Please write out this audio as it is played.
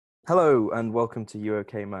Hello and welcome to You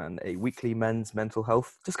OK Man, a weekly men's mental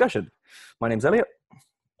health discussion. My name's Elliot.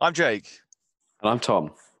 I'm Jake. And I'm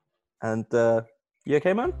Tom. And you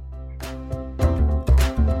okay, man?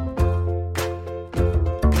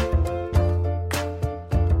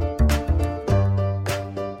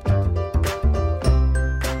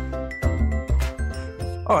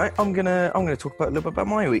 All right, I'm gonna talk about a little bit about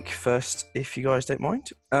my week first, if you guys don't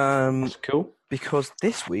mind. That's cool. Because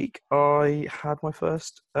this week I had my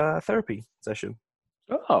first therapy session.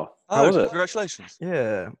 Oh, how was it? Congratulations.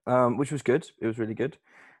 Yeah, which was good. It was really good.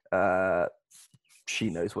 She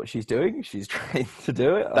knows what she's doing. She's trained to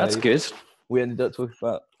do it. That's good. We ended up talking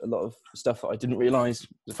about a lot of stuff that I didn't realise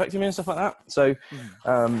affected me and stuff like that. So,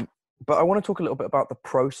 but I want to talk a little bit about the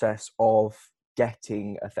process of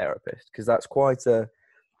getting a therapist, because that's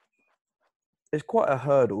it's quite a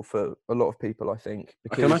hurdle for a lot of people, I think.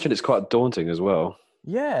 I can imagine it's quite daunting as well.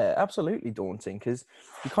 Yeah, absolutely daunting, because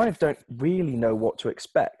you kind of don't really know what to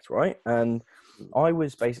expect, right? And I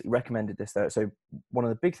was basically recommended this there. So one of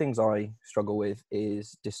the big things I struggle with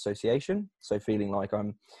is dissociation. So feeling like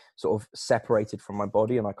I'm sort of separated from my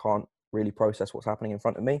body and I can't really process what's happening in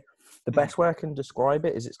front of me. The best way I can describe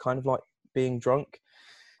it is it's kind of like being drunk,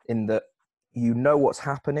 in that you know what's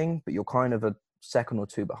happening, but you're kind of a second or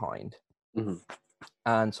two behind. Mm-hmm.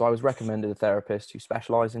 And so I was recommended a therapist who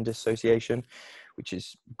specialized in dissociation, which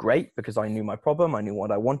is great because I knew my problem. I knew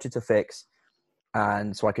what I wanted to fix.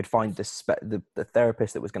 And so I could find the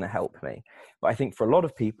therapist that was going to help me. But I think for a lot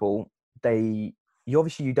of people, you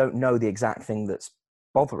don't know the exact thing that's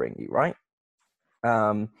bothering you, right?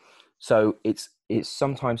 So it's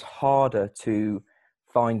sometimes harder to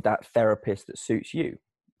find that therapist that suits you,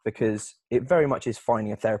 because it very much is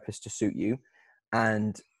finding a therapist to suit you.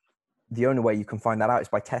 And the only way you can find that out is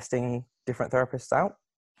by testing different therapists out.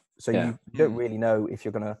 So you don't really know if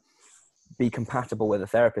you're going to be compatible with a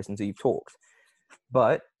therapist until you've talked.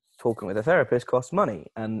 But talking with a therapist costs money,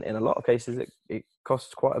 and in a lot of cases it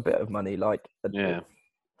costs quite a bit of money, like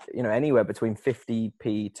anywhere between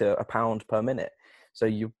 50p to £1 per minute. So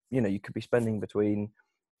you could be spending between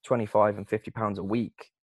 25 and 50 pounds a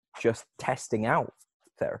week just testing out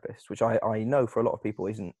therapists, which I know for a lot of people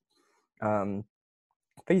isn't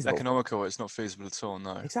feasible. Economical, it's not feasible at all,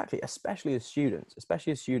 no. Exactly, especially as students,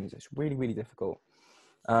 it's really, really difficult.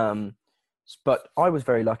 But I was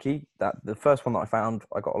very lucky that the first one that I found,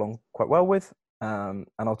 I got along quite well with. And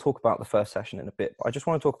I'll talk about the first session in a bit. But I just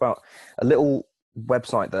want to talk about a little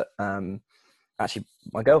website that actually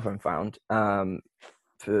my girlfriend found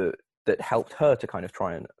that helped her to kind of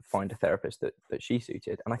try and find a therapist that she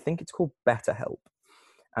suited. And I think it's called BetterHelp.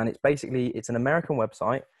 And it's an American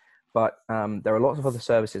website, but there are lots of other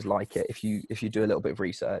services like it if you do a little bit of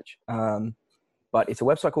research. But it's a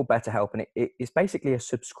website called BetterHelp, and it's basically a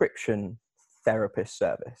subscription therapist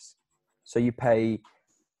service. So you pay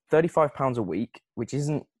 £35 a week, which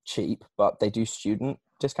isn't cheap, but they do student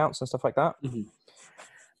discounts and stuff like that. Mm-hmm.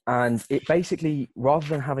 And it basically, rather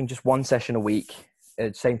than having just one session a week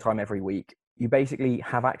at the same time every week, you basically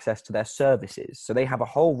have access to their services. So they have a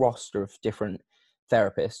whole roster of different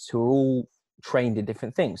therapists who are all trained in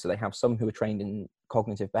different things. So they have some who are trained in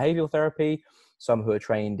cognitive behavioral therapy, some who are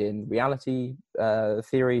trained in reality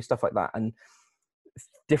theory, stuff like that. And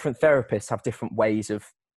different therapists have different ways of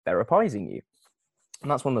therapizing you. And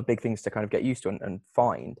that's one of the big things to kind of get used to and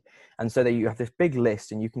find. And so that you have this big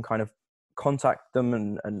list, and you can kind of contact them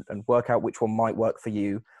and work out which one might work for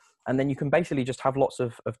you. And then you can basically just have lots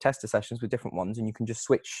of tester sessions with different ones, and you can just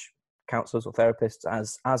switch counselors or therapists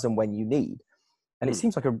as and when you need. And it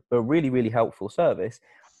seems like a really, really helpful service.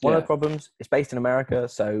 One of the problems, it's based in America,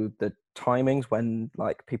 so the timings when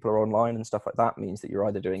like people are online and stuff like that means that you're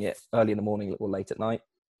either doing it early in the morning or late at night.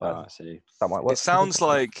 I see. That might work. It sounds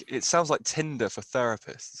like Tinder for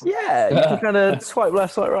therapists. Yeah, you can kind of swipe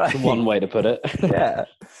left, swipe right. One way to put it. Yeah.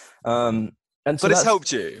 And so but it's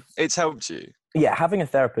helped you. Yeah, having a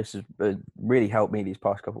therapist has really helped me these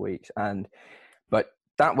past couple of weeks. But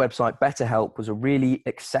that website, BetterHelp, was a really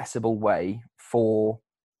accessible way for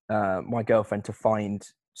my girlfriend to find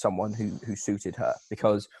someone who suited her,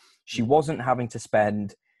 because she wasn't having to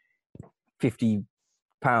spend £50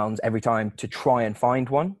 every time to try and find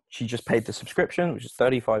one. She just paid the subscription, which is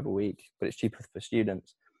 $35 a week, but it's cheaper for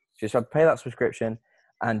students. She just had to pay that subscription,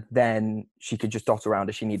 and then she could just dot around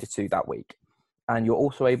as she needed to that week. And you're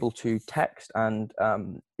also able to text and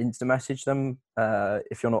instant message them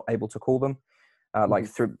if you're not able to call them. Like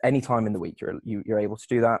through any time in the week, you're able to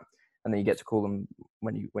do that, and then you get to call them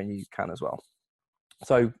when you can as well.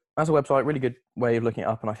 So as a website, really good way of looking it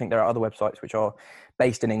up. And I think there are other websites which are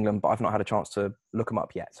based in England, but I've not had a chance to look them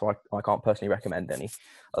up yet. So I can't personally recommend any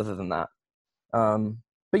other than that.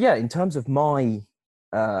 but yeah, in terms of my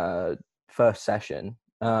first session,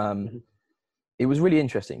 Mhm. it was really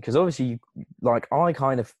interesting because obviously, like, I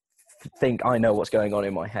kind of think I know what's going on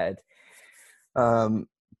in my head, and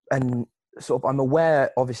sort of I'm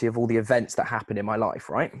aware, obviously, of all the events that happen in my life,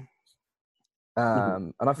 right?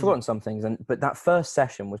 And I've forgotten some things, but that first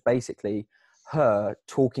session was basically her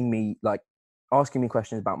talking me, like, asking me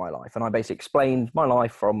questions about my life, and I basically explained my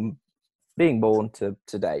life from being born to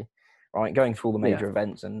today, right? Going through all the major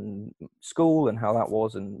events and school and how that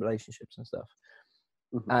was and relationships and stuff.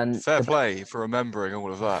 Mhm. And Fair play for remembering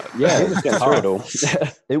all of that. Yeah, It was getting through it all.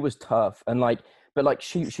 it was tough, and like, but like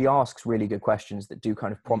she asks really good questions that do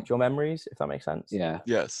kind of prompt your memories, if that makes sense. Yeah.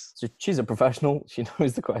 Yes. So she's a professional; she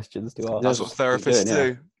knows the questions to ask. That's what That's what you're therapists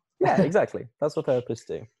doing, do. Yeah, exactly. That's what therapists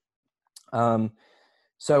do.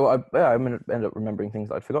 So I ended up remembering things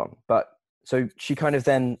that I'd forgotten. But so she kind of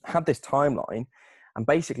then had this timeline, and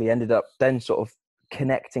basically ended up then sort of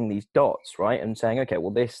connecting these dots, right, and saying, okay,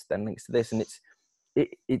 well, this then links to this, and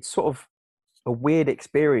it's sort of a weird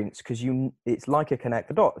experience because it's like a connect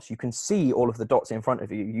the dots. You can see all of the dots in front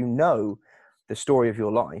of you. You know the story of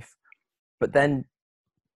your life, but then,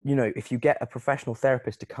 you know, if you get a professional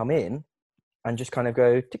therapist to come in and just kind of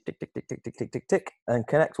go tick tick tick tick tick tick tick tick tick and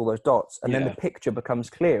connect all those dots, and then the Yeah. picture becomes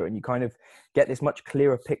clear, and you kind of get this much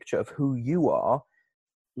clearer picture of who you are,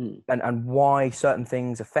 Mm. and why certain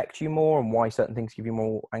things affect you more, and why certain things give you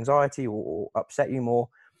more anxiety or upset you more,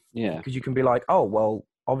 Yeah. because you can be like, oh well,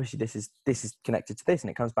 obviously this is connected to this,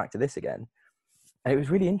 and it comes back to this again. And it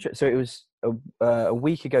was really interesting. So it was a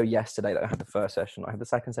week ago yesterday that I had the first session. I had the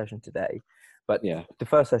second session today, but Yeah. the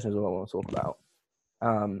first session is all I want to talk about,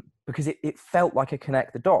 because it felt like a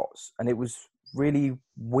connect the dots, and it was really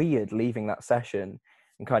weird leaving that session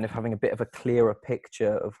and kind of having a bit of a clearer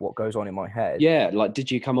picture of what goes on in my head. Yeah. Like,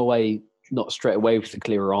 did you come away not straight away with the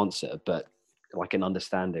clearer answer, but like an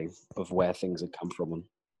understanding of where things had come from?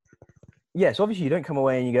 Yeah, so obviously you don't come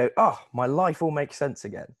away and you go, oh, my life all makes sense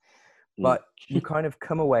again. But you kind of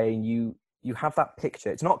come away and you have that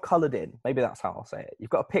picture. It's not colored in. Maybe that's how I'll say it.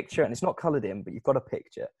 You've got a picture and it's not colored in, but you've got a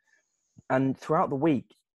picture. And throughout the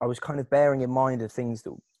week, I was kind of bearing in mind the things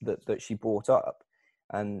that she brought up,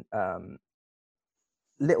 and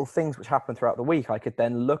little things which happened throughout the week. I could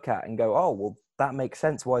then look at and go, oh, well, that makes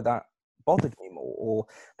sense why that bothered me more, or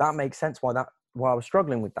that makes sense why I was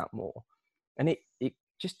struggling with that more. And it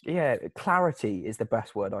just, yeah, clarity is the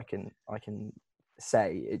best word I can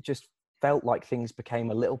say. It just felt like things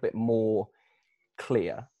became a little bit more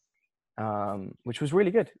clear, which was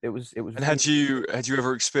really good. It was And really, had you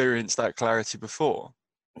ever experienced that clarity before?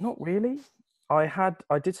 not really. I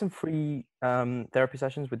did some free therapy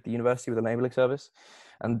sessions with the university with enabling service,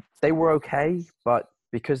 and they were okay, but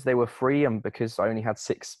because they were free and because I only had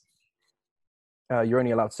you're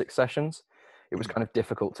only allowed 6 sessions, it was kind of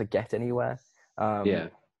difficult to get anywhere. Yeah.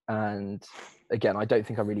 And again, I don't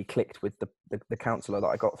think I really clicked with the counselor that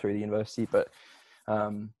I got through the university, but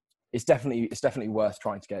it's definitely worth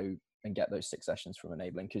trying to go and get those 6 sessions from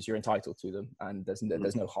enabling, because you're entitled to them, and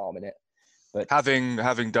there's no harm in it. But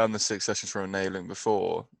Having done the 6 sessions for enabling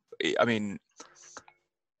before, I mean,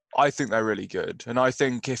 I think they're really good, and I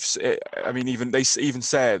think even they even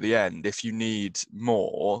say at the end, if you need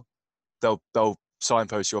more, they'll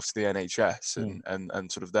signpost you off to the NHS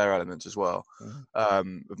and sort of their elements as well, of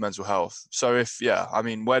mental health. So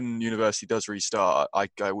when university does restart, I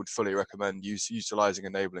would fully recommend utilising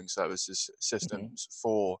enabling services systems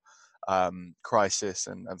for crisis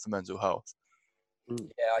and for mental health.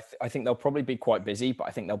 yeah, I think they'll probably be quite busy, but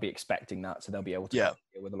I think they'll be expecting that, so they'll be able to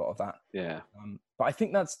deal with a lot of that. Yeah. But I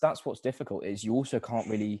think that's what's difficult, is you also can't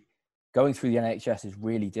really, going through the NHS is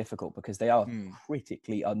really difficult because they are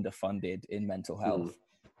critically underfunded in mental health.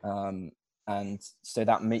 And so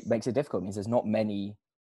that makes it difficult. It means there's not many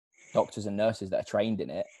doctors and nurses that are trained in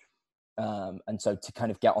it. And so to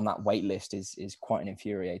kind of get on that wait list is quite an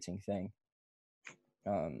infuriating thing,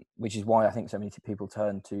 which is why I think so many people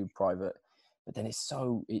turn to private. But then it's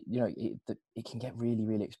it can get really,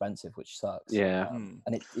 really expensive, which sucks. Yeah. And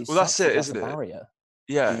it Well, that's it, that's isn't a it? barrier.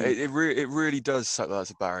 Yeah, it really does suck that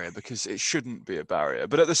as a barrier, because it shouldn't be a barrier.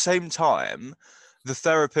 But at the same time, the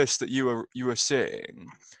therapists that you are seeing,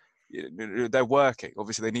 they're working.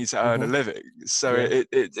 Obviously, they need to earn a living. So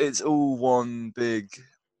it's all one big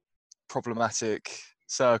problematic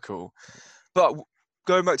circle. But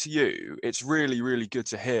going back to you, it's really, really good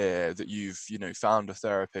to hear that you've found a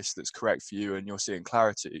therapist that's correct for you and you're seeing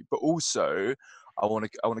clarity. But also, I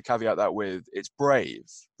want to caveat that with, it's brave,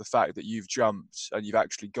 the fact that you've jumped and you've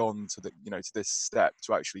actually gone to to this step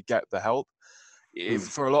to actually get the help.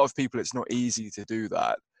 For a lot of people, it's not easy to do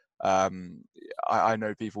that. I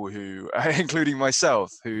know people who, including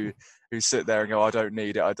myself, who sit there and go, I don't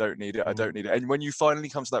need it, I don't need it, I don't need it. And when you finally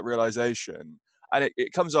come to that realization, and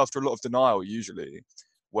it comes after a lot of denial usually,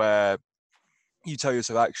 where you tell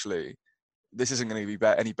yourself, actually, this isn't going to be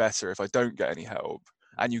any better if I don't get any help,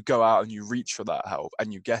 and you go out and you reach for that help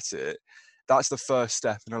and you get it. That's the first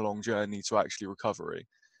step in a long journey to actually recovery.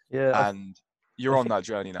 Yeah, And you're on that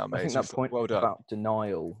journey now, mate. I think that point well done. about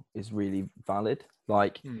denial is really valid.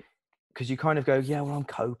 Like, Mm. because you kind of go, yeah, well, I'm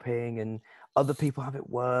coping and other people have it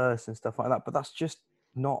worse and stuff like that. But that's just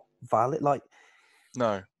not valid. Like,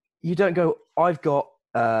 No. you don't go, I've got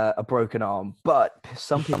a broken arm, but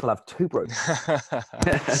some people have 2 broken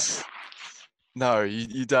arms. No,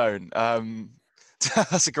 you don't.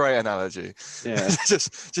 That's a great analogy. Yeah.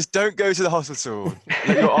 just don't go to the hospital.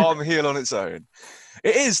 Let your arm heal on its own.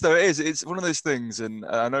 It is, though. It is. It's one of those things, and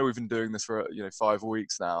I know we've been doing this for 5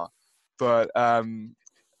 weeks now, but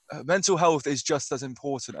mental health is just as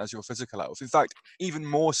important as your physical health. In fact, even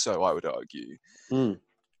more so, I would argue. Mm.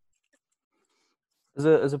 As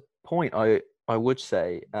a point, I would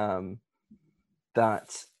say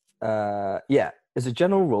that as a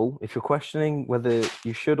general rule, if you're questioning whether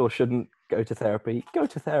you should or shouldn't go to therapy, go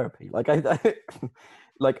to therapy. Like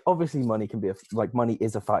like obviously money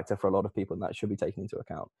is a factor for a lot of people, and that should be taken into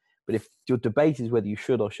account. But if your debate is whether you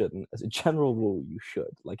should or shouldn't, as a general rule, you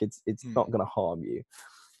should. Like it's not going to harm you.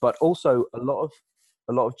 But also a lot of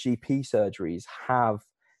GP surgeries have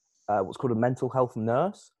what's called a mental health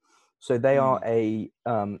nurse. So they are a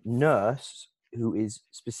nurse who is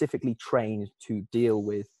specifically trained to deal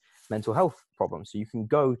with mental health problems. So you can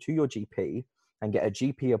go to your GP and get a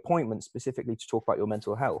GP appointment specifically to talk about your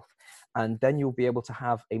mental health. And then you'll be able to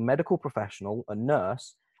have a medical professional, a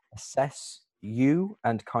nurse, assess you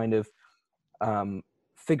and kind of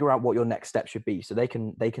figure out what your next step should be. So they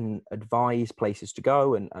can advise places to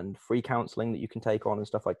go and free counseling that you can take on and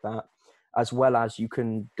stuff like that, as well as you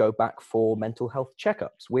can go back for mental health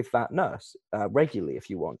checkups with that nurse regularly if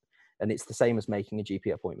you want. And it's the same as making a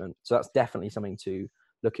GP appointment. So that's definitely something to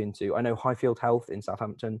look into. I know Highfield Health in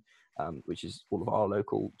Southampton, which is all of our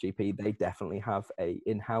local GP, they definitely have a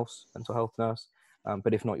in-house mental health nurse.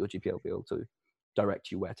 But if not, your GP will be able to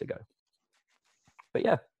direct you where to go. But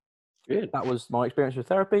yeah, Good. that was my experience with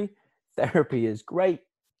therapy. Therapy is great,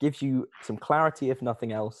 gives you some clarity if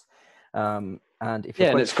nothing else. And if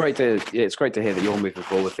and it's great to hear that you're moving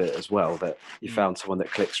forward with it as well. That you found someone that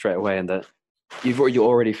clicked straight away, and that you're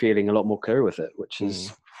already feeling a lot more clear with it, which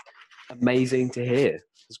is amazing to hear.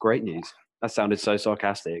 It's great news. That sounded so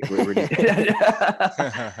sarcastic. Really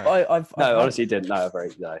honestly didn't.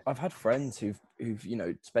 No. I've had friends who've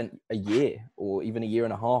spent a year or even a year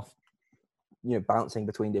and a half, bouncing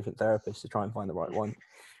between different therapists to try and find the right one.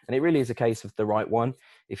 And it really is a case of the right one.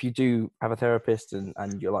 If you do have a therapist and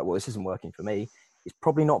you're like, well, this isn't working for me, it's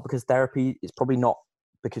probably not because therapy is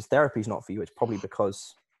not for you. It's probably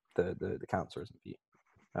because the counselor isn't for you.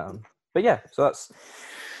 But yeah, so that's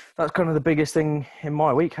kind of the biggest thing in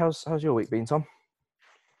my week. How's your week been, Tom?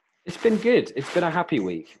 It's been good. It's been a happy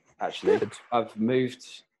week, actually. Good. I've moved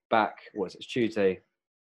back. It's Tuesday.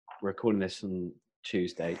 We're recording this on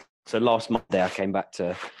Tuesday. So last Monday I came back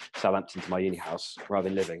to Southampton to my uni house where I've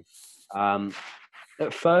been living.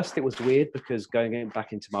 At first it was weird because going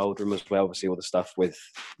back into my old room as well, obviously all the stuff with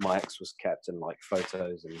my ex was kept and like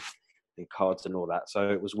photos and cards and all that.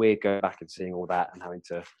 So it was weird going back and seeing all that and having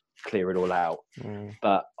to clear it all out.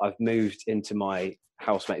 But I've moved into my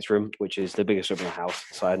housemate's room, which is the biggest room in the house.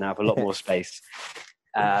 So I now have a lot more space.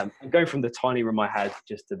 I'm going from the tiny room I had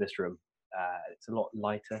just to this room. It's a lot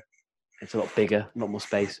lighter. It's a lot bigger, a lot more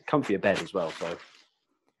space, comfier bed as well. So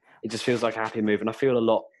it just feels like a happy move. And I feel a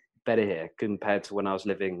lot better here compared to when I was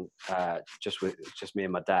living just me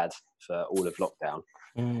and my dad for all of lockdown.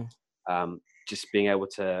 Just being able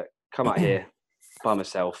to come out here by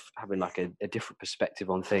myself, having like a different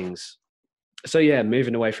perspective on things. So yeah,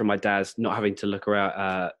 moving away from my dad, not having to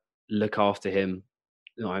look after him,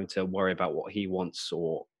 not having to worry about what he wants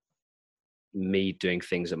or me doing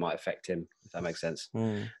things that might affect him, if that makes sense.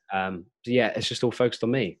 So yeah, it's just all focused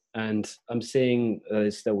on me. And I'm seeing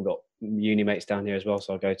still got uni mates down here as well,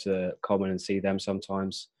 so I go to Common and see them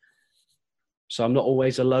sometimes. So I'm not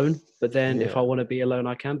always alone, but then if I want to be alone,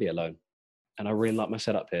 I can be alone. And I really like my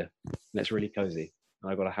setup here, and it's really cozy.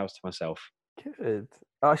 And I've got a house to myself. Good.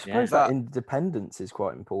 I suppose that independence is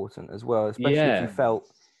quite important as well, especially if you felt,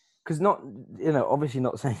 because obviously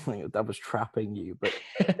not saying that your dad was trapping you, but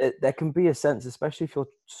there can be a sense, especially if you're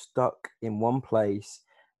stuck in one place,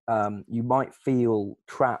 you might feel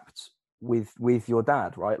trapped with your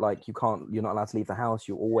dad, right? Like you're not allowed to leave the house.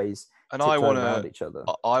 You're always And I tiptoeing want around to each other.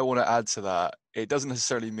 I want to add to that. It doesn't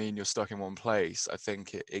necessarily mean you're stuck in one place. I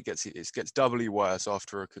think it gets doubly worse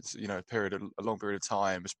after a long period of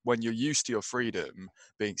time when you're used to your freedom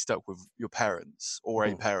being stuck with your parents or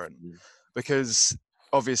a parent, because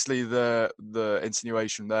obviously the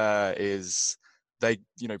insinuation there is they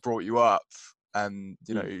brought you up, and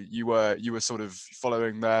you were sort of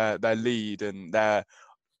following their lead and their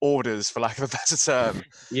orders, for lack of a better term.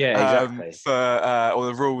 Yeah, exactly. Or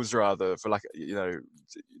the rules rather, for like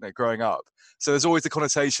growing up. So there's always the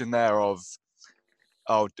connotation there of,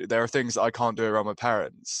 oh, there are things that I can't do around my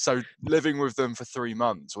parents. So living with them for 3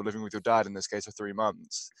 months, or living with your dad in this case for 3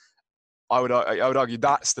 months, I would argue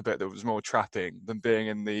that's the bit that was more trapping than being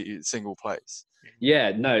in the single place.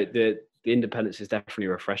 Yeah, no, the independence is definitely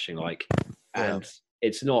refreshing. Like, and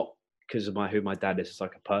it's not because of who my dad is as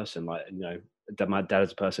like a person. Like, my dad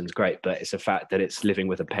as a person is great, but it's a fact that it's living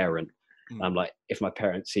with a parent. I'm like, if my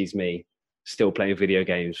parent sees me still playing video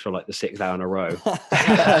games for like the 6th hour in a row,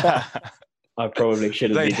 I probably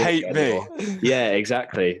shouldn't. They'd be doing hate it me. anymore. Yeah,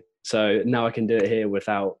 exactly. So now I can do it here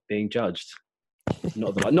without being judged.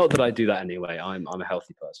 Not that I do that anyway. I'm a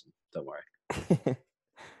healthy person. Don't worry. But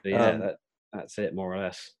yeah, that's it more or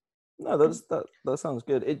less. No, that sounds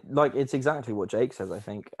good. It's exactly what Jake says. I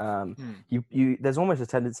think you there's almost a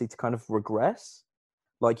tendency to kind of regress.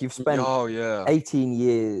 Like you've spent 18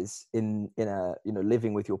 years in a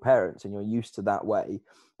living with your parents, and you're used to that way,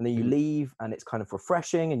 and then you leave, and it's kind of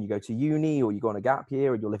refreshing, and you go to uni or you go on a gap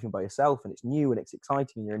year, and you're living by yourself, and it's new and it's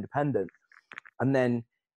exciting, and you're independent. And then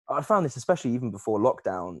I found this, especially even before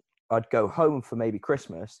lockdown, I'd go home for maybe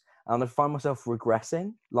Christmas, and I'd find myself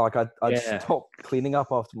regressing. Like I'd stop cleaning up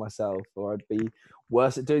after myself, or I'd be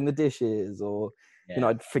worse at doing the dishes, or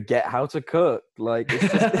I'd forget how to cook. Like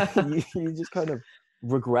it's just, you just kind of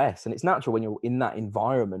regress, and it's natural when you're in that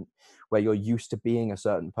environment where you're used to being a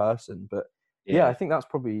certain person. But I think that's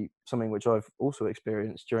probably something which I've also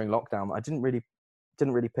experienced during lockdown that I didn't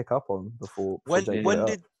really pick up on before.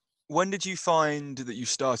 When did you find that you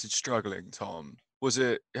started struggling, Tom? Was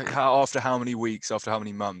it after how many weeks, after how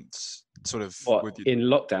many months, sort of? In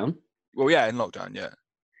lockdown? Well, yeah, in lockdown, yeah.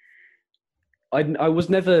 I was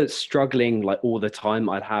never struggling like all the time.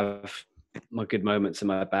 I'd have my good moments and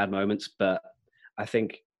my bad moments, but I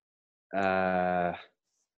think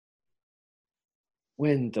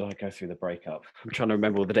when did I go through the breakup? I'm trying to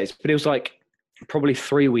remember all the dates, but it was like probably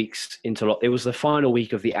 3 weeks into it was the final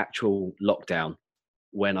week of the actual lockdown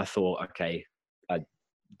when I thought, okay, I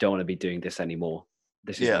don't want to be doing this anymore.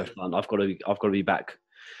 This is no fun. I've got to be back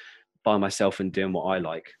by myself and doing what I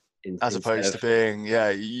like. As opposed to being,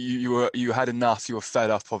 you had enough. You were fed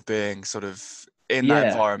up of being sort of in that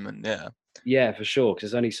environment. Yeah. Yeah, for sure. Because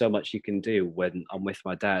there's only so much you can do when I'm with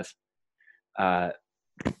my dad.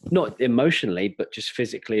 Not emotionally, but just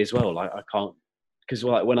physically as well. Like I can't, because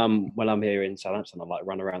like when I'm here in Southampton, I'm like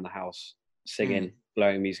run around the house singing,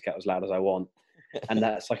 blowing music out as loud as I want, and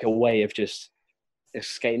that's like a way of just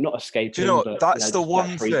not escaping. Do you know what? That's the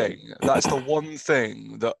one thing. That's the one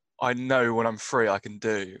thing that I know when I'm free I can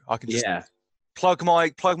do. I can just plug my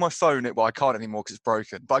phone in. Well, I can't anymore because it's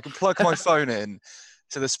broken. But I can plug my phone in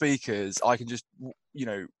to the speakers. I can just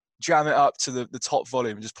jam it up to the top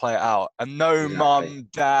volume and just play it out. And no mum,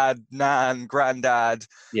 dad, nan, granddad,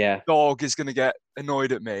 dog is going to get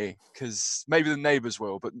annoyed at me, because maybe the neighbours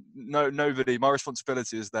will, but nobody. My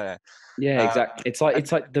responsibility is there. Yeah, exactly. It's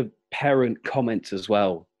like the parent comments as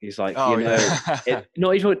well. He's like, they're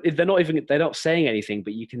not saying anything,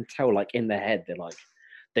 but you can tell like in their head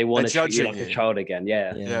they want to treat you like a child again.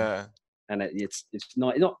 Yeah. And it's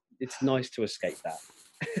nice to escape that.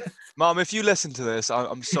 Mum, if you listen to this,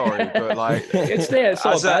 I'm sorry, but like, as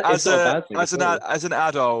an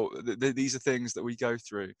adult, these are things that we go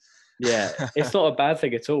through. Yeah, it's not a bad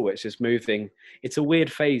thing at all. It's just moving. It's a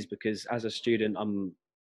weird phase because as a student, I'm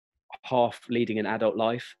half leading an adult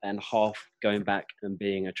life and half going back and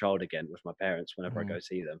being a child again with my parents whenever I go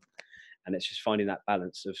see them. And it's just finding that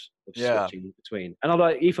balance of switching between. And I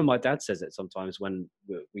like, even my dad says it sometimes when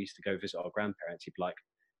we used to go visit our grandparents. He'd be like,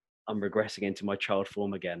 I'm regressing into my child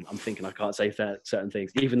form again. I'm thinking I can't say certain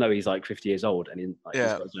things, even though he's like 50 years old and he's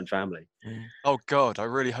got his own family. Oh God, I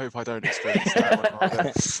really hope I don't experience that.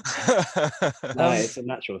 No, it's a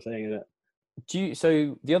natural thing, isn't it?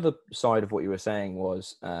 So the other side of what you were saying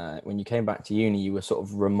was when you came back to uni, you were sort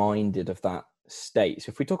of reminded of that state.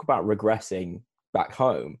 So if we talk about regressing back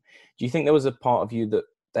home, do you think there was a part of you that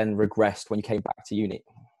then regressed when you came back to uni?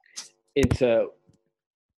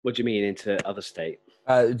 What do you mean into other state?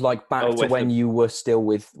 Like back to when you were still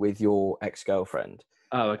with your ex-girlfriend.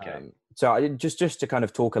 Oh, okay. so just to kind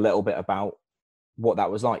of talk a little bit about what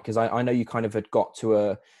that was like, because I know you kind of had got to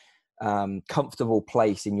a comfortable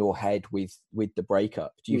place in your head with the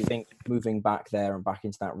breakup. Do you think moving back there and back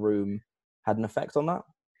into that room had an effect on that?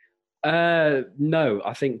 No,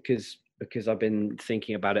 I think because I've been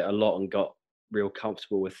thinking about it a lot and got real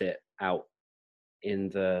comfortable with it out in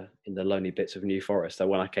the lonely bits of New Forest. So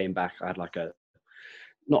when I came back, I had like a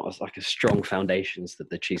not as like a strong foundations, that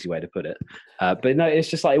the cheesy way to put it. But no, it's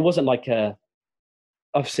just like it wasn't like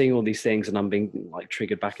I've seen all these things and I'm being like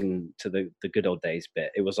triggered back into the good old days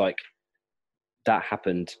bit. It was like that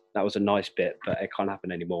happened. That was a nice bit, but it can't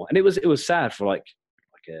happen anymore. And it was sad for like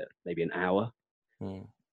maybe an hour.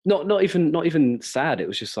 Not even sad. It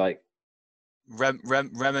was just like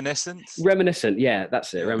reminiscence. Reminiscent, yeah,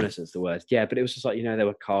 that's it. Reminiscent's the word. Yeah, but it was just like, there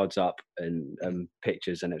were cards up and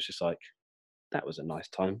pictures, and it was just like that was a nice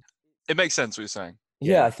time. It makes sense what you're saying.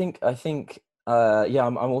 Yeah, I think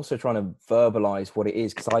I'm also trying to verbalize what it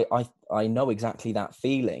is, because I know exactly that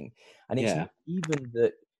feeling, and it's not even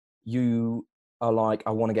that you are like,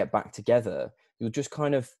 I want to get back together. You're just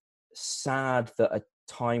kind of sad that a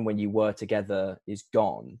time when you were together is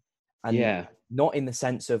gone, and not in the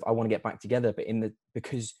sense of I want to get back together, but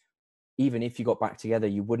because even if you got back together,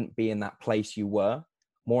 you wouldn't be in that place you were.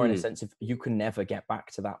 More in a sense of you can never get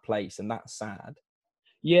back to that place, and that's sad.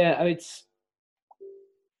 Yeah, that's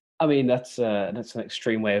an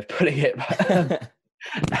extreme way of putting it,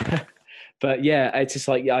 but yeah, it's just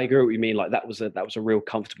like I agree what you mean. Like that was a real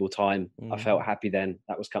comfortable time. I felt happy then.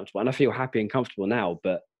 That was comfortable, and I feel happy and comfortable now.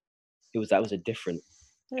 But that was a different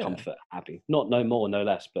comfort, happy. Not no more, no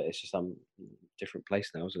less. But it's just some different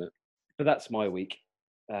place now, isn't it? But that's my week.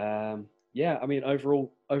 Overall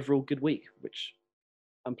good week, which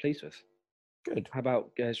I'm pleased with. Good. How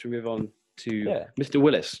about guys? We move on to Mr.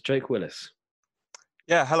 Willis, Jake Willis.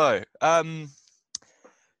 Yeah, hello. I'm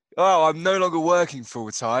no longer working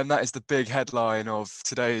full time. That is the big headline of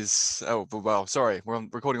today's. We're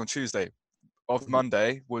recording on Tuesday. Of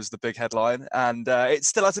Monday was the big headline, and it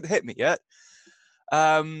still hasn't hit me yet.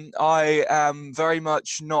 I am very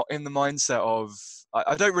much not in the mindset of.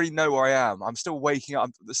 I don't really know where I am. I'm still waking up.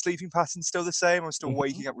 The sleeping pattern's still the same. I'm still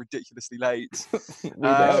waking up ridiculously late. You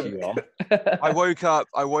are. I woke up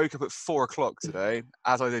at 4:00 today,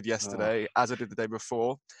 as I did yesterday, as I did the day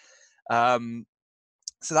before. So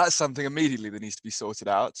that's something immediately that needs to be sorted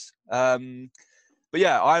out. But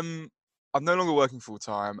yeah, I'm no longer working full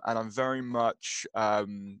time, and I'm very much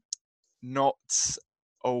not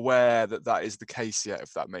aware that is the case yet,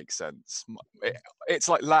 if that makes sense. It's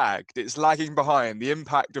like lagged. It's lagging behind. The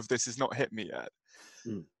impact of this has not hit me yet.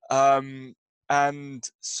 And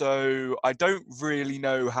so I don't really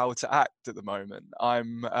know how to act at the moment.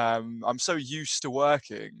 I'm so used to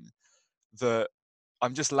working that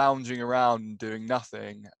I'm just lounging around doing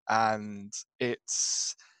nothing, and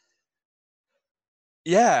it's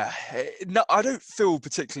I don't feel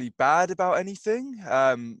particularly bad about anything.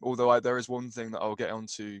 Although there is one thing that I'll get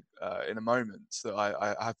onto in a moment that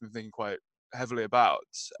I have been thinking quite heavily about.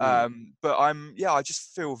 But I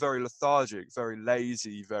just feel very lethargic, very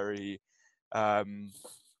lazy, very. I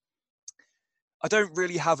don't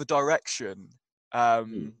really have a direction.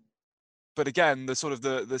 But again, the sort of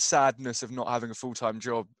the sadness of not having a full-time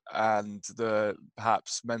job and the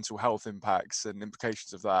perhaps mental health impacts and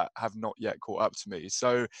implications of that have not yet caught up to me.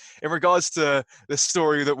 So in regards to the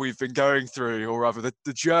story that we've been going through, or rather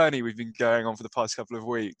the journey we've been going on for the past couple of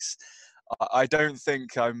weeks, I don't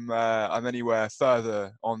think I'm anywhere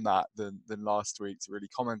further on that than last week to really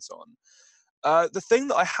comment on. The thing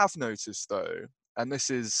that I have noticed though, and this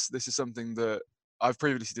is something that I've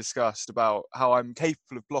previously discussed about how I'm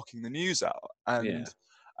capable of blocking the news out and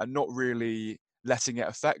not really letting it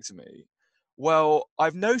affect me. Well,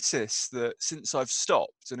 I've noticed that since I've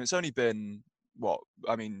stopped, and it's only been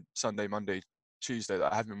Sunday, Monday, Tuesday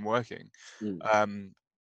that I haven't been working.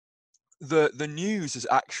 The news has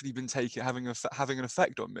actually been having an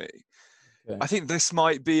effect on me. Okay. I think this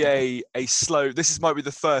might be this might be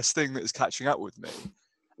the first thing that is catching up with me,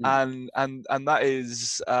 and that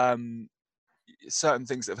is. Certain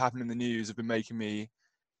things that have happened in the news have been making me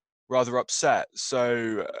rather upset.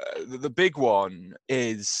 So the big one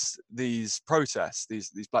is these protests, these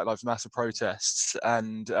Black Lives Matter protests,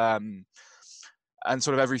 and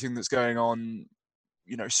sort of everything that's going on,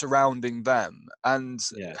 surrounding them. And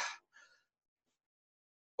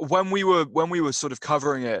when we were sort of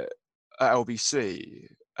covering it at LBC,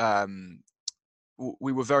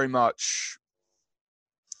 we were very much,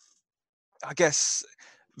 I guess.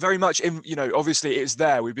 Very much in, obviously it's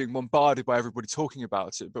there. We're being bombarded by everybody talking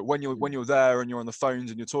about it. But when you're there and you're on the phones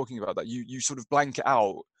and you're talking about that, you sort of blank it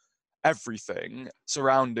out everything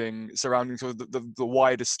surrounding sort of the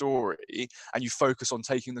wider story, and you focus on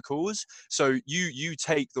taking the calls. So you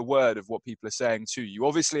take the word of what people are saying to you.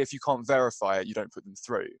 Obviously, if you can't verify it, you don't put them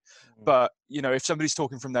through. But if somebody's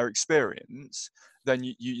talking from their experience, then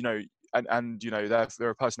you know, and they're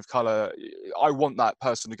a person of color, I want that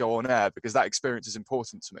person to go on air because that experience is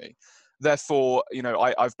important to me. Therefore,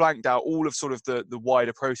 I've blanked out all of sort of the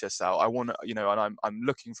wider process out. I want to, and I'm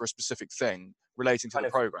looking for a specific thing relating to the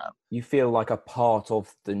program. You feel like a part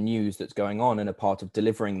of the news that's going on and a part of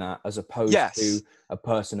delivering that, as opposed to a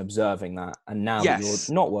person observing that. And now that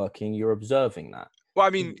you're not working, you're observing that. Well, I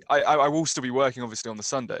mean, I will still be working obviously on the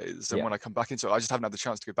Sundays, and when I come back into it, I just haven't had the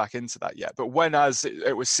chance to go back into that yet. But as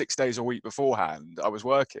it was 6 days a week beforehand, I was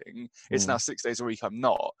working. It's now 6 days a week I'm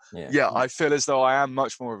not. Yeah, I feel as though I am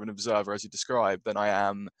much more of an observer, as you described, than I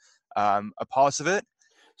am a part of it.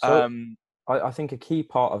 So I think a key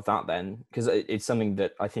part of that then, because it's something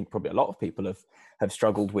that I think probably a lot of people have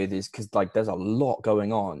struggled with, is because there's a lot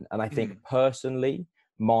going on. And I think personally,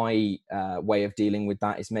 my way of dealing with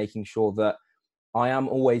that is making sure that I am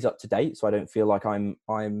always up to date, so I don't feel like I'm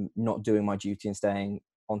not doing my duty and staying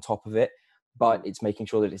on top of it. But it's making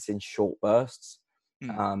sure that it's in short bursts,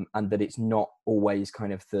 and that it's not always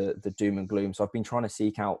kind of the doom and gloom. So I've been trying to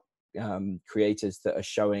seek out creators that are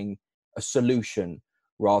showing a solution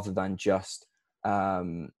rather than just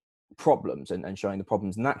problems, and showing the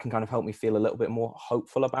problems, and that can kind of help me feel a little bit more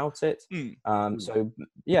hopeful about it. So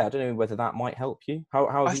yeah, I don't know whether that might help you.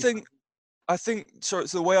 How I think so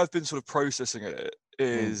the way I've been sort of processing it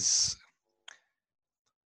is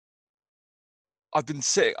I've been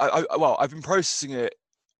sick. I've been processing it.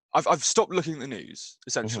 I've stopped looking at the news,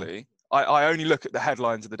 essentially. I only look at the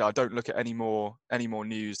headlines of the day. I don't look at any more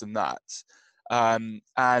news than that. And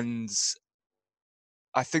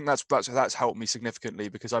I think that's helped me significantly,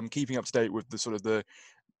 because I'm keeping up to date with the sort of the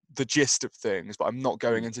gist of things, but I'm not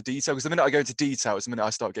going into detail, because the minute I go into detail is the minute I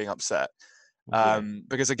start getting upset.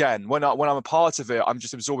 Because again, when I'm a part of it, I'm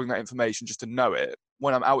just absorbing that information just to know it.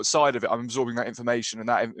 When I'm outside of it, I'm absorbing that information, and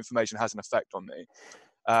that information has an effect on me.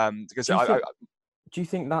 Because do you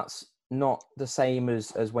think that's not the same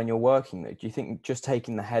as when you're working though? Do you think just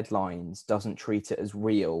taking the headlines doesn't treat it as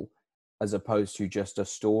real, as opposed to just a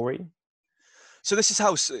story? So this is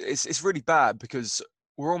how it's really bad, because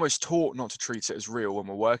we're almost taught not to treat it as real when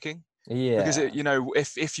we're working. Because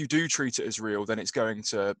if you do treat it as real, then it's going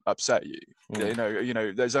to upset you.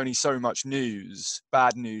 There's only so much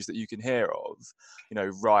bad news that you can hear of.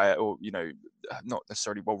 Riot, or not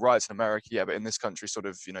necessarily riots in America, but in this country, sort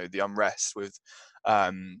of the unrest with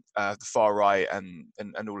the far right and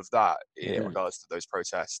all of that in regards to those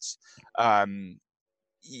protests.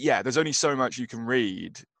 There's only so much you can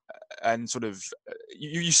read, and sort of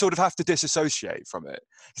you sort of have to disassociate from it.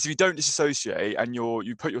 Because if you don't disassociate, and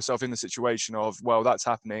you put yourself in the situation of, well, that's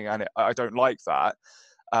happening and I don't like that,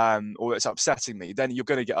 or it's upsetting me, then you're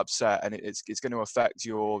going to get upset, and it's going to affect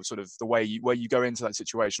your sort of the way you go into that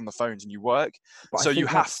situation on the phones and you work. So you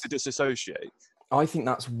have to disassociate. I think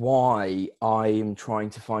that's why I'm trying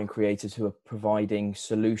to find creators who are providing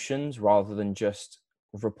solutions rather than just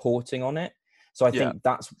reporting on it. So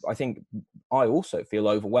I think I also feel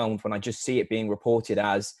overwhelmed when I just see it being reported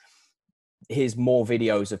as, here's more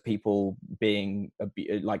videos of people being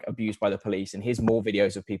abused by the police, and here's more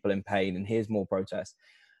videos of people in pain, and here's more protests.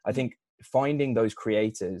 I think finding those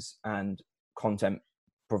creators and content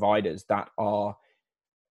providers that are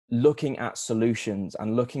looking at solutions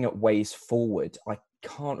and looking at ways forward. I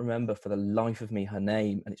can't remember for the life of me her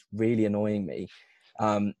name, and it's really annoying me.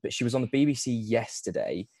 But she was on the BBC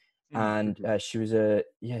yesterday. And she was a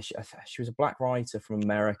black writer from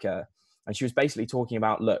America, and she was basically talking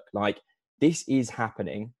about, look, this is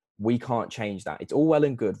happening. We can't change that. It's all well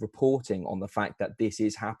and good reporting on the fact that this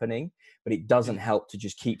is happening, but it doesn't help to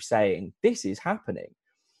just keep saying this is happening.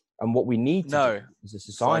 And what we need to do as a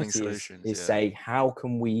society is say, how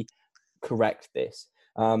can we correct this?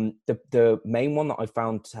 The main one that I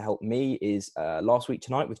found to help me is Last Week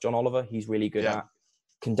Tonight with John Oliver. He's really good at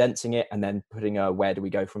condensing it and then putting where do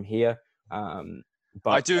we go from here. But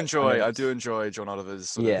I do enjoy John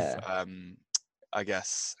Oliver's sort of I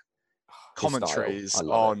guess commentaries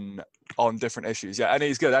on different issues. And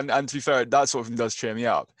he's good, and to be fair, that sort of thing does cheer me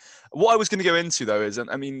up. What I was going to go into though is,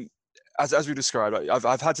 I mean, as we described,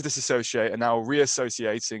 I've had to disassociate, and now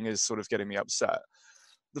reassociating is sort of getting me upset.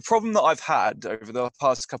 The problem that I've had over the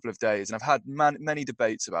past couple of days, and I've had many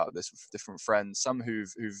debates about this with different friends, some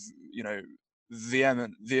who've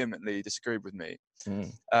vehemently disagreed with me,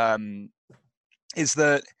 is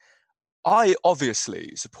that I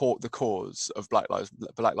obviously support the cause of Black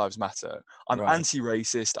Lives Matter. I'm Right.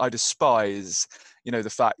 anti-racist. I despise, the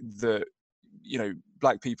fact that,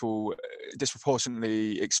 Black people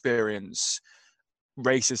disproportionately experience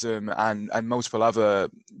racism and multiple other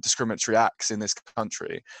discriminatory acts in this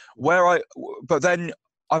country. But then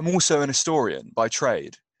I'm also an historian by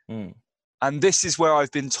trade. Mm. And this is where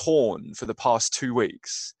I've been torn for the past 2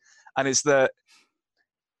 weeks. And it's that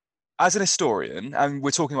as an historian, and we're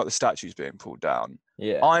talking about the statues being pulled down,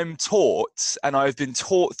 Yeah. I'm taught, and I've been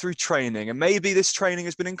taught through training, and maybe this training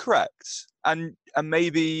has been incorrect, and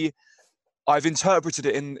maybe I've interpreted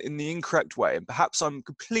it in the incorrect way, and perhaps I'm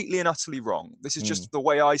completely and utterly wrong. This is just the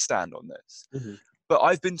way I stand on this. Mm-hmm. But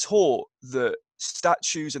I've been taught that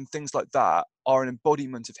statues and things like that are an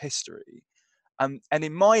embodiment of history. And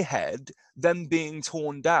in my head, them being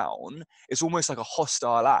torn down is almost like a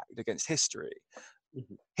hostile act against history.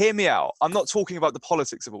 Mm-hmm. Hear me out. I'm not talking about the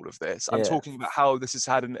politics of all of this. I'm Yeah. talking about how this has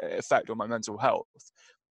had an effect on my mental health.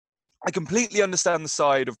 I completely understand the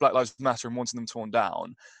side of Black Lives Matter and wanting them torn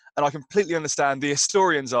down. And I completely understand the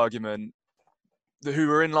historians' argument, who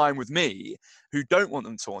are in line with me, who don't want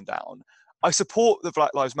them torn down. I support the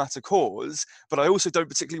Black Lives Matter cause, but I also don't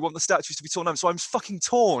particularly want the statues to be torn down. So I'm fucking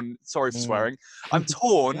torn. Sorry for swearing. I'm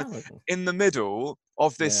torn Yeah. in the middle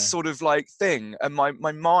of this Yeah. sort of like thing. And my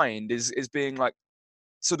mind is being like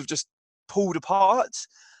sort of just pulled apart.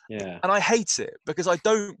 Yeah. And I hate it because I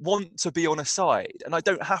don't want to be on a side, and I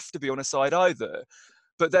don't have to be on a side either.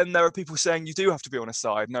 But then there are people saying you do have to be on a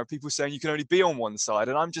side, and there are people saying you can only be on one side.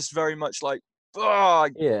 And I'm just very much like, oh,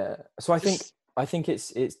 Yeah. So I think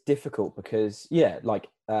it's difficult because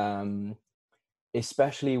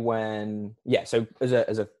especially when so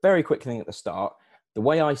as a very quick thing at the start, the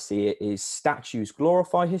way I see it is statues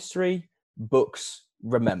glorify history, books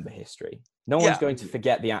remember history. No one's going to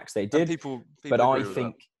forget the acts they and did. people But agree with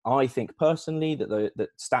that. I think personally that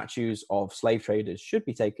statues of slave traders should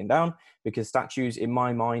be taken down because statues, in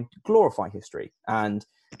my mind, glorify history, and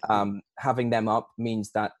having them up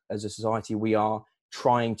means that as a society we are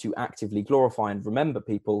trying to actively glorify and remember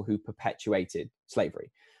people who perpetuated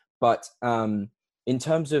slavery. But in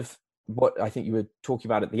terms of what I think you were talking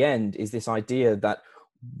about at the end is this idea that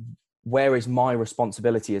where is my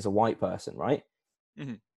responsibility as a white person, right?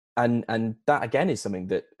 Mm-hmm. And that again is something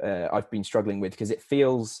that I've been struggling with because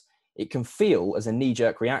it can feel as a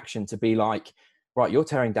knee-jerk reaction to be like, right, you're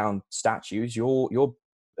tearing down statues, you're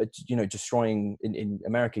destroying in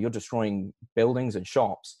America, you're destroying buildings and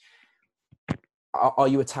shops. Are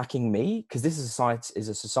you attacking me? Because this is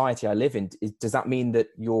a society I live in. Does that mean that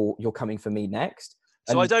you're coming for me next?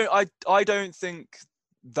 So I don't think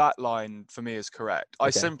that line for me is correct.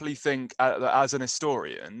 I simply think that as an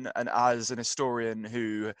historian, and as an historian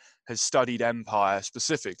who has studied empire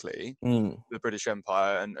specifically, the British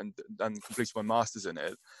Empire, and completed my master's in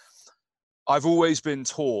it, I've always been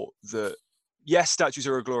taught that yes, statues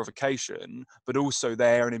are a glorification, but also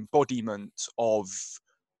they're an embodiment of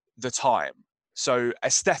the time. So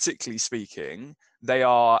aesthetically speaking, they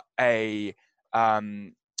are an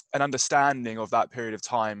understanding of that period of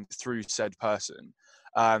time through said person.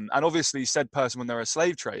 And obviously said person, when they're a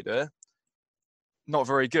slave trader, not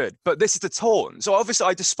very good. But this is the taunt. So obviously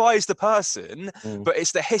I despise the person, but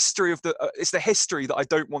it's the history of it's the history that I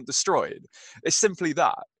don't want destroyed. It's simply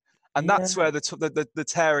that. And that's where the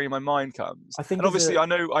tearing in my mind comes. I think, and obviously I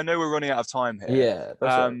know we're running out of time here. Yeah,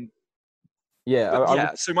 that's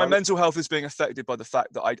right. So my mental health is being affected by the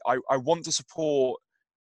fact that I want to support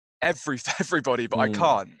everybody, but I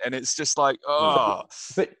can't, and it's just like, oh.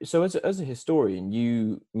 But so as a historian,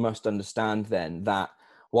 you must understand then that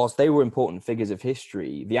whilst they were important figures of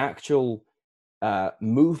history, the actual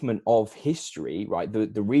movement of history, right,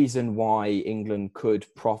 the reason why England could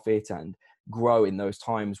profit and grow in those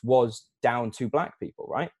times was down to Black people,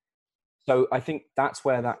 right? So I think that's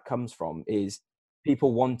where that comes from, is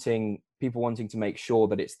people wanting to make sure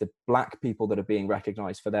that it's the Black people that are being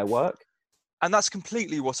recognized for their work. And that's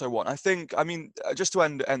completely what I want. I mean, just to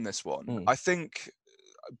end this one, I think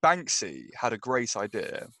Banksy had a great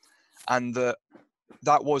idea, and that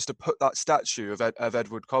was to put that statue of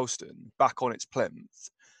Edward Colston back on its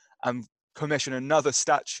plinth and commission another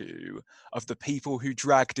statue of the people who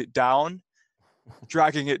dragging it down.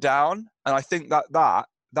 And I think that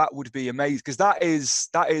would be amazing, because that is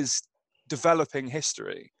developing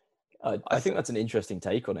history. I think that's an interesting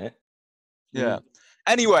take on it. Yeah.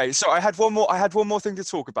 Anyway, so I had one more thing to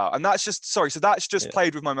talk about, and that's just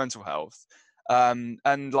played with my mental health.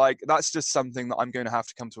 And like, that's just something that I'm going to have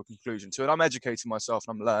to come to a conclusion to. And I'm educating myself,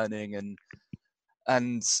 and I'm learning,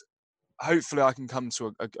 and hopefully I can come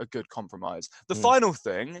to a good compromise. The final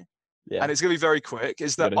thing Yeah. and it's going to be very quick,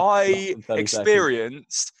 is that Good. I Less than 30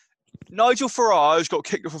 experienced Nigel Farage got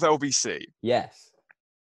kicked off of LBC. Yes.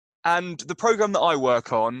 And the program that I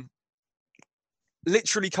work on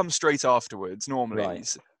literally comes straight afterwards, normally.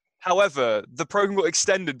 Right. However, the program got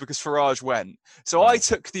extended because Farage went. So I Right.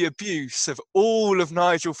 took the abuse of all of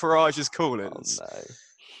Nigel Farage's call-ins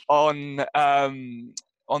on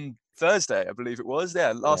Thursday, I believe it was.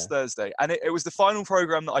 Yeah, last Thursday. And it was the final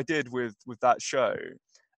program that I did with that show.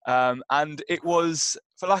 And it was,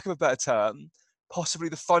 for lack of a better term, possibly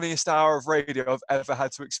the funniest hour of radio I've ever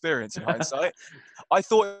had to experience in hindsight. I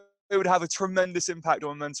thought it would have a tremendous impact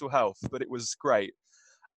on mental health, but it was great.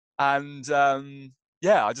 And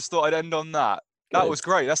I just thought I'd end on that. That was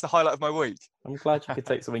great. That's the highlight of my week. I'm glad you could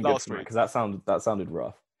take something good Last from it, week. because that sounded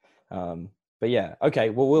rough. But yeah, okay.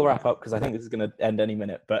 Well, we'll wrap up because I think this is going to end any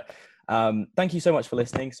minute. But thank you so much for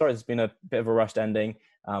listening. Sorry, it's been a bit of a rushed ending.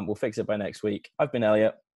 We'll fix it by next week. I've been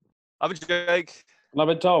Elliot. I've been Jake. And I've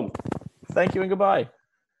been Tom. Thank you and goodbye.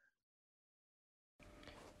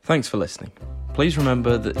 Thanks for listening. Please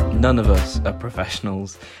remember that none of us are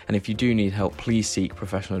professionals, and if you do need help, please seek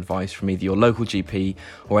professional advice from either your local GP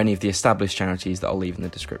or any of the established charities that I'll leave in the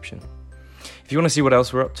description. If you want to see what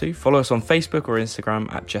else we're up to, follow us on Facebook or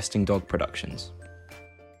Instagram at Jesting Dog Productions.